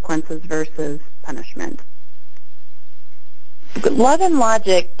consequences versus punishment? Love and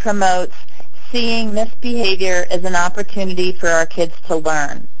Logic promotes seeing misbehavior as an opportunity for our kids to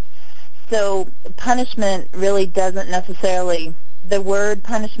learn. So punishment really doesn't necessarily, the word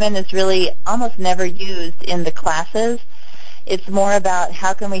punishment is really almost never used in the classes. It's more about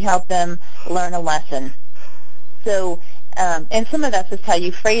how can we help them learn a lesson. So, and some of that's just how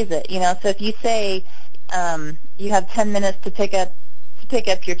you phrase it. So if you say you have 10 minutes to pick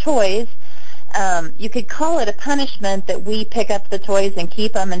up your toys, you could call it a punishment that we pick up the toys and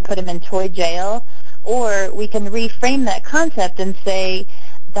keep them and put them in toy jail, or we can reframe that concept and say,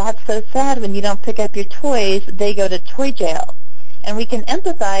 that's so sad when you don't pick up your toys, they go to toy jail. And we can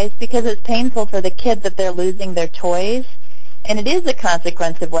empathize because it's painful for the kid that they're losing their toys, and it is a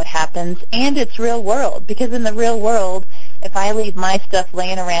consequence of what happens, and it's real world, because in the real world, if I leave my stuff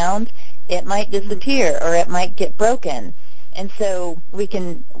laying around, it might disappear or it might get broken. And so we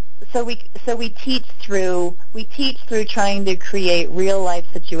can we teach through trying to create real life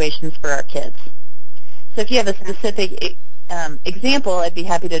situations for our kids. So if you have a specific example, I'd be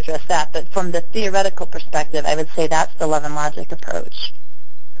happy to address that. But from the theoretical perspective, I would say that's the Love and Logic approach.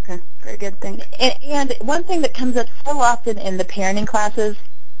 Okay, very good. Thanks. And one thing that comes up so often in the parenting classes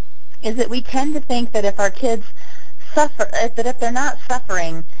is that we tend to think that if our kids suffer, that if they're not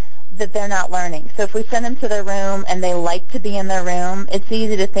suffering, that they're not learning. So if we send them to their room and they like to be in their room, it's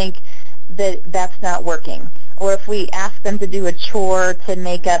easy to think that that's not working. Or if we ask them to do a chore to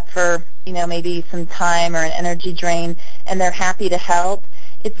make up for, maybe some time or an energy drain, and they're happy to help,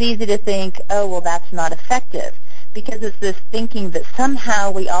 it's easy to think, oh, well, that's not effective. Because it's this thinking that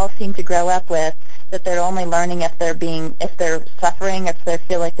somehow we all seem to grow up with, that they're only learning if they're suffering, if they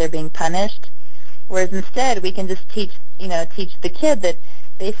feel like they're being punished. Whereas instead, we can just teach the kid that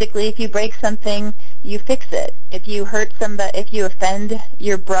basically if you break something, you fix it. If you hurt somebody, if you offend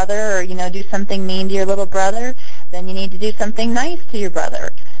your brother or, do something mean to your little brother, then you need to do something nice to your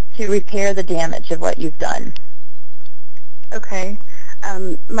brother to repair the damage of what you've done. Okay.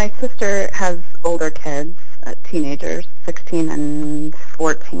 My sister has older kids, teenagers, 16 and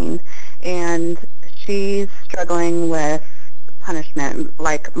 14, and she's struggling with punishment.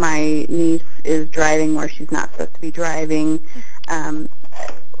 Like my niece is driving where she's not supposed to be driving,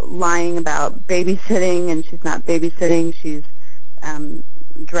 lying about babysitting, and she's not babysitting. She's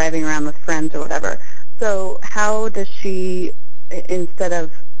driving around with friends or whatever. So how does she, instead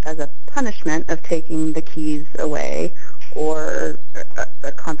of as a punishment of taking the keys away or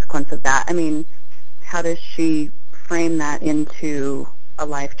a consequence of that, how does she frame that into a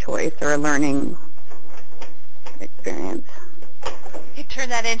life choice or a learning experience? You turn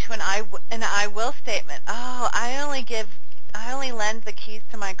that into an I will statement. Oh, I only lend the keys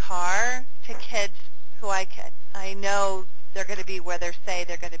to my car to kids who I know they're going to be where they say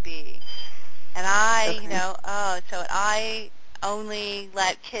they're going to be. And so I only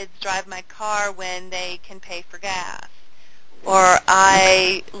let kids drive my car when they can pay for gas. Or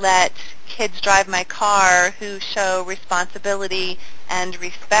I let kids drive my car who show responsibility and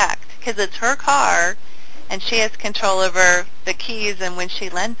respect, because it's her car and she has control over the keys and when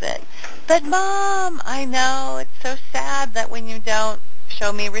she lends it. But Mom, I know it's so sad that when you don't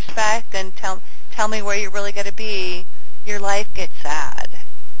show me respect and tell me where you're really going to be, your life gets sad.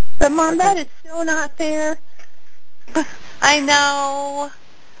 But, Mom, that is so not fair. I know.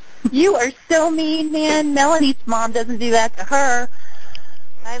 You are so mean, man. Melanie's mom doesn't do that to her.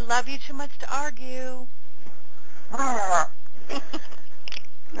 I love you too much to argue.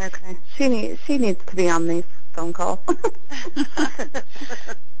 Okay. She needs to be on these phone calls.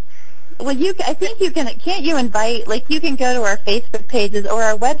 Well, I think you can. Can't you invite? Like, you can go to our Facebook pages or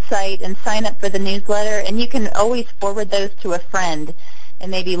our website and sign up for the newsletter, and you can always forward those to a friend,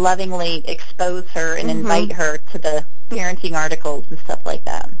 and maybe lovingly expose her and invite her to the parenting articles and stuff like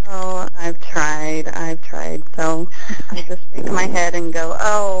that. Oh, I've tried. So I just shake my head and go,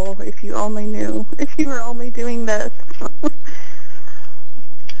 oh, if you only knew. If you were only doing this.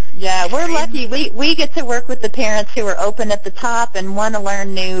 Yeah, we're lucky. We get to work with the parents who are open at the top and want to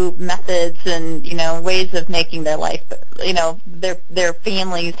learn new methods and, ways of making their life, their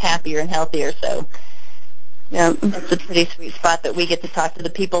families happier and healthier. So yeah, it's a pretty sweet spot that we get to talk to the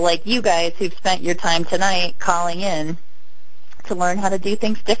people like you guys who've spent your time tonight calling in to learn how to do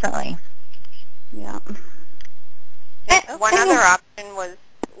things differently. Yeah. One other option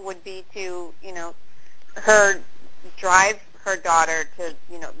would be to, her drive her daughter to,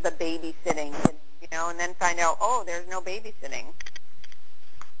 the babysitting, and then find out, oh, there's no babysitting.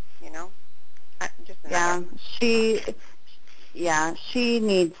 Just another. She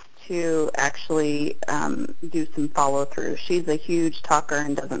needs to actually do some follow through. She's a huge talker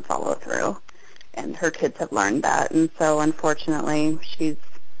and doesn't follow through, and her kids have learned that, and so unfortunately she's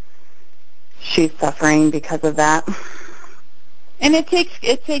suffering because of that. And it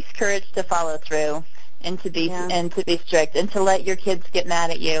takes courage to follow through and to be strict and to let your kids get mad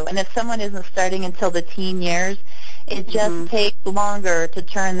at you. And if someone isn't starting until the teen years, it just takes longer to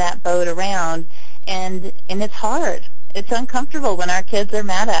turn that boat around, and it's hard. It's uncomfortable when our kids are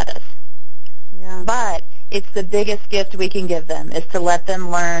mad at us. Yeah. But it's the biggest gift we can give them is to let them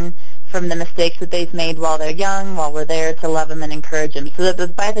learn from the mistakes that they've made while they're young, while we're there to love them and encourage them, so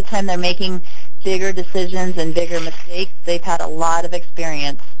that by the time they're making bigger decisions and bigger mistakes, they've had a lot of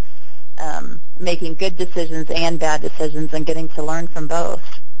experience making good decisions and bad decisions and getting to learn from both.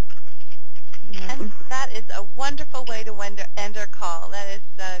 And that is a wonderful way to end our call. That is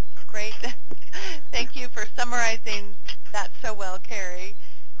great. Thank you for summarizing that so well, Kerry.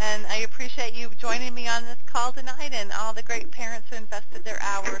 And I appreciate you joining me on this call tonight and all the great parents who invested their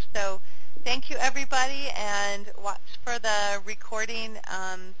hours. So thank you, everybody, and watch for the recording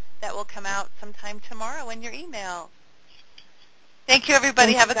that will come out sometime tomorrow in your email. Thank you,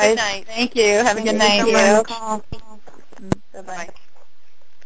 everybody. Have a good night. Thank you. Have a good night. Thank you. Bye-bye.